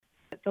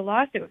The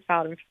lawsuit was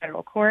filed in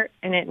federal court,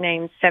 and it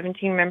names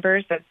 17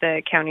 members of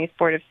the county's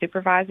Board of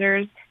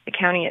Supervisors, the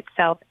county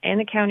itself, and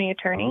the county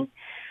attorney.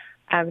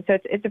 So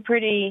it's a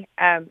pretty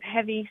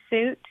heavy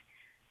suit,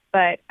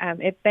 but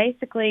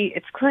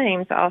its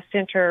claims all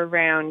center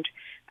around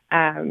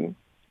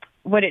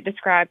what it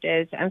described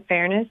as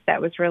unfairness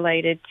that was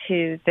related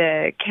to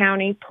the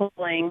county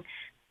pulling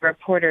the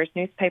Reporter's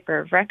newspaper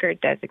of record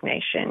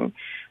designation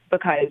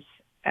because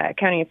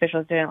county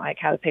officials didn't like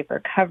how the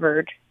paper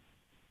covered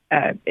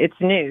its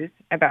news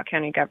about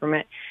county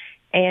government,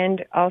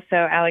 and also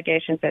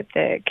allegations that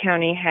the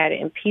county had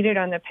impeded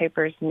on the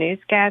paper's news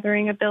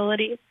gathering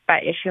abilities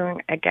by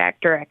issuing a gag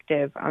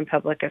directive on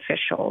public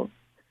officials.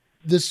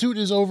 The suit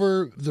is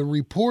over the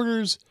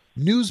Reporter's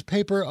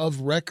newspaper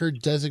of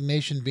record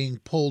designation being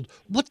pulled.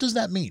 What does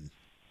that mean?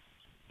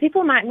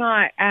 People might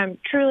not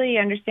truly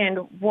understand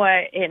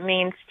what it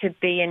means to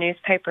be a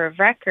newspaper of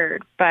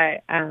record,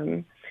 but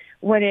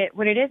what it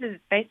is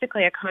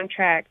basically a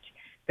contract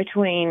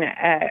between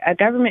a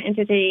government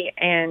entity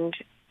and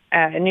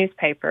a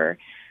newspaper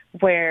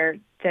where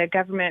the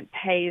government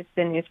pays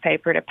the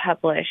newspaper to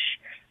publish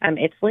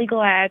its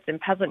legal ads and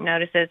public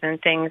notices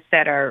and things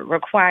that are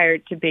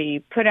required to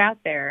be put out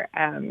there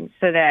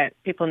so that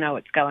people know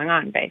what's going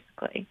on,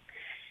 basically.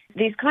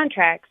 These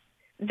contracts,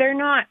 they're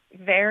not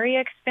very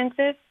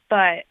expensive,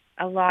 but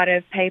a lot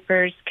of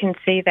papers can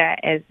see that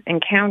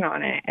and count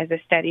on it as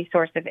a steady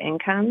source of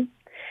income.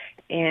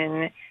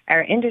 In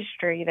our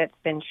industry that's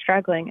been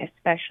struggling,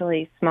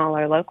 especially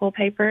smaller local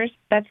papers,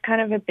 that's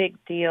kind of a big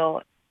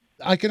deal.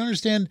 I can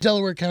understand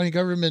Delaware County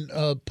government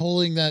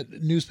pulling that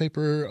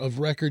newspaper of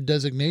record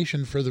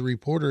designation for the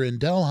Reporter in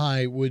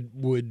Delhi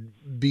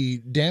would be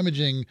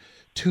damaging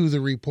to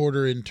the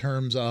Reporter in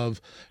terms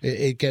of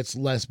it gets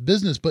less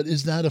business. But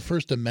is that a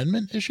First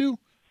Amendment issue?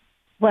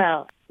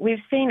 Well,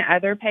 we've seen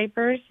other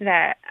papers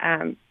that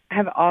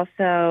have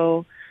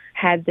also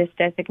had this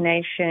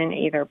designation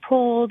either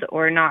pulled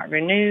or not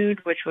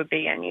renewed, which would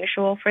be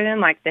unusual for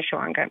them, like the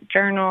Shawangunk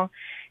Journal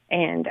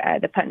and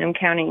the Putnam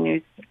County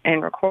News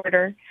and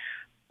Recorder.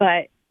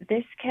 But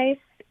this case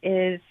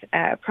is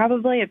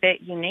probably a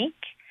bit unique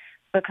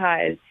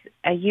because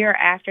a year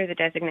after the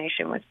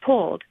designation was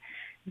pulled,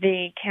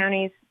 the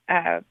county's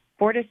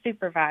Board of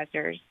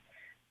Supervisors,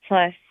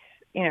 plus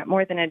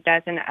more than a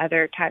dozen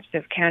other types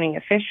of county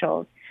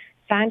officials,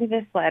 signed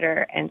this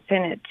letter and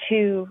sent it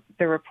to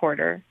the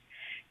Reporter.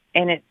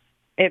 And it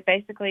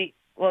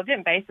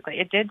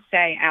did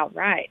say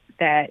outright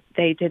that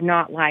they did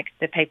not like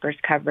the paper's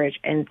coverage,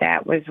 and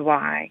that was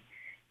why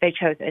they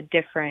chose a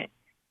different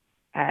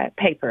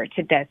paper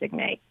to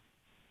designate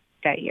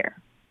that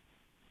year.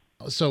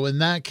 So in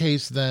that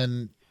case,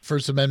 then,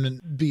 First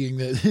Amendment being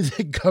that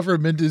the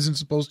government isn't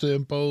supposed to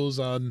impose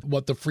on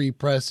what the free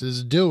press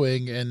is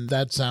doing, and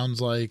that sounds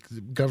like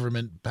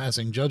government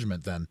passing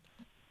judgment then.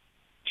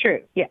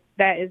 True. Yeah,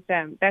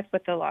 that's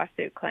what the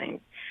lawsuit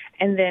claims.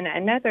 And then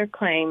another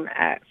claim,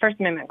 First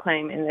Amendment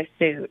claim in this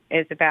suit,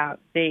 is about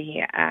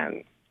they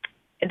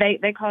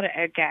called it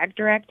a gag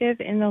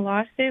directive in the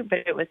lawsuit,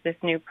 but it was this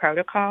new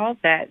protocol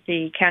that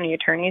the county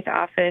attorney's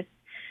office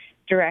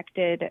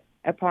directed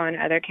upon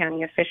other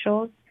county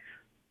officials,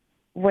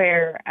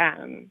 where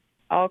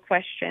all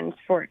questions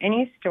for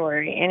any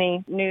story,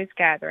 any news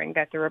gathering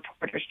that the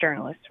Reporter's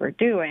journalists were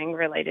doing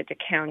related to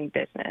county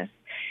business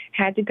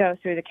had to go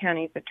through the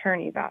county's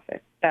attorney's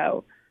office.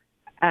 So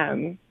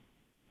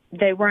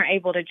they weren't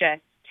able to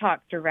just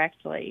talk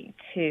directly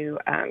to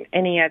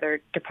any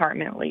other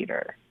department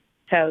leader.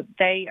 So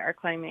they are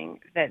claiming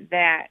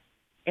that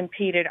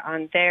impeded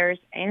on theirs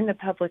and the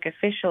public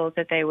officials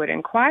that they would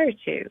inquire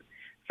to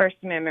First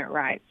Amendment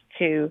rights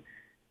to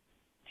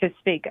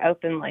speak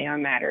openly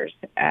on matters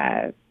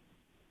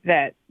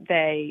that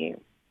they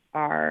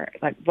are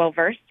well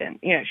versed in,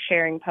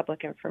 sharing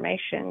public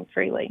information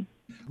freely.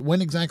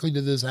 When exactly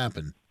did this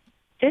happen?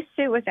 This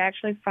suit was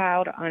actually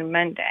filed on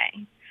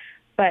Monday,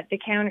 but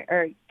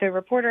the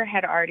Reporter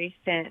had already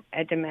sent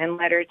a demand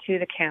letter to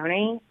the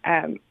county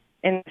in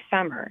the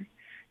summer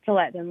to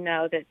let them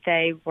know that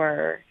they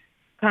were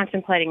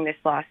contemplating this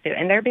lawsuit,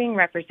 and they're being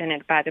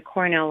represented by the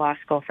Cornell Law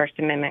School First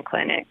Amendment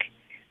Clinic.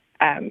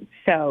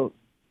 So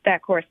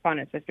that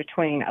correspondence was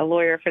between a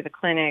lawyer for the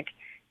clinic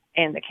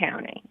and the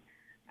county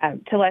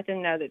to let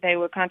them know that they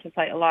would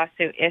contemplate a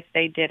lawsuit if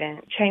they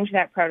didn't change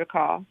that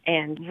protocol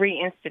and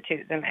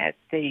reinstitute them as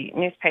the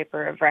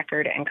newspaper of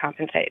record and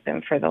compensate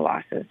them for the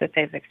losses that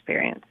they've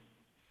experienced.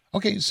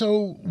 Okay,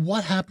 so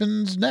what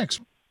happens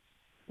next?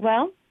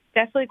 Well,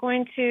 definitely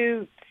going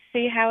to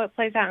see how it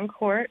plays out in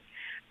court.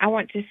 I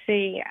want to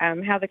see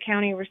how the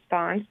county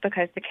responds,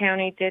 because the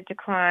county did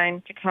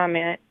decline to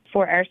comment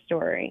for our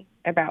story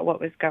about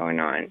what was going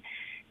on.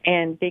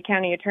 And the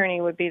county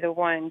attorney would be the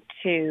one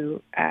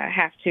to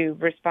have to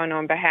respond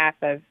on behalf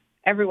of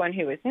everyone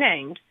who was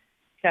named.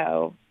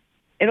 So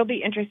it'll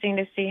be interesting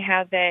to see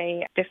how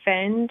they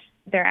defend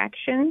their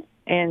actions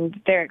and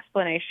their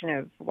explanation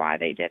of why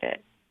they did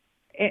it.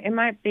 It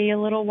might be a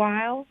little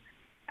while,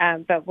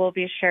 but we'll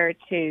be sure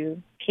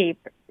to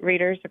keep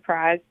readers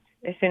apprised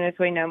as soon as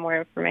we know more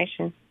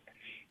information.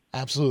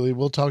 Absolutely.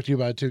 We'll talk to you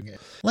about it too.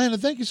 Lana,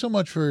 thank you so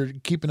much for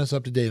keeping us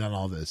up to date on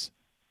all this.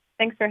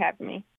 Thanks for having me.